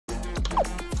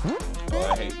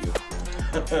hate you.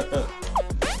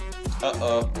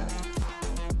 Uh-oh.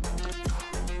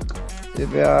 You'll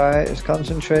be alright, just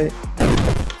concentrate.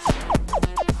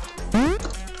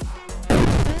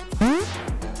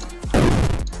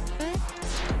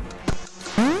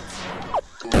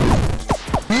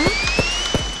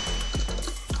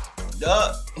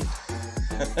 Duh.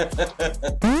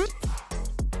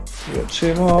 You got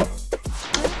 2 more.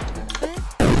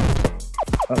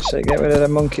 That's it, get rid of the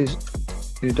monkeys.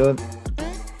 You're done.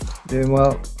 Doing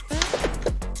well.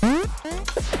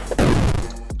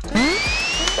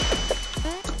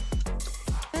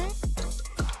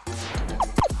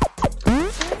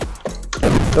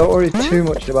 Don't worry too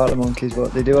much about the monkeys,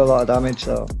 but they do a lot of damage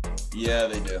though. Yeah,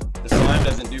 they do. The slime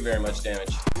doesn't do very much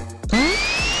damage.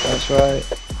 That's right.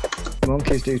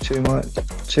 Monkeys do too much.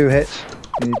 2 hits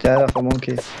and you're dead off a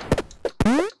monkey.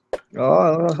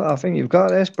 Oh, I think you've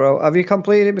got this, bro. Have you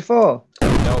completed it before?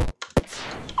 Nope.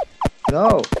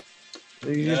 No.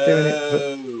 You're just doing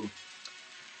it.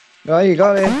 No, you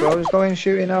got it, bro. Just go in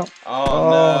shooting now.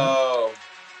 Oh,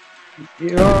 no.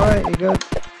 You're alright, you're good.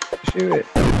 Shoot it.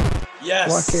 Yes.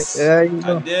 Whack it. There you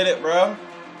go. I did it, bro.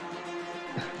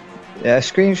 Yeah,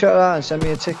 screenshot that and send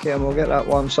me a ticket and we'll get that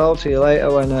one sold to you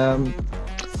later when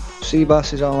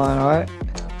Seabass is online, alright?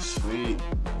 Sweet.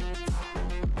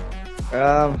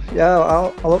 Yeah,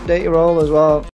 I'll update your role as well.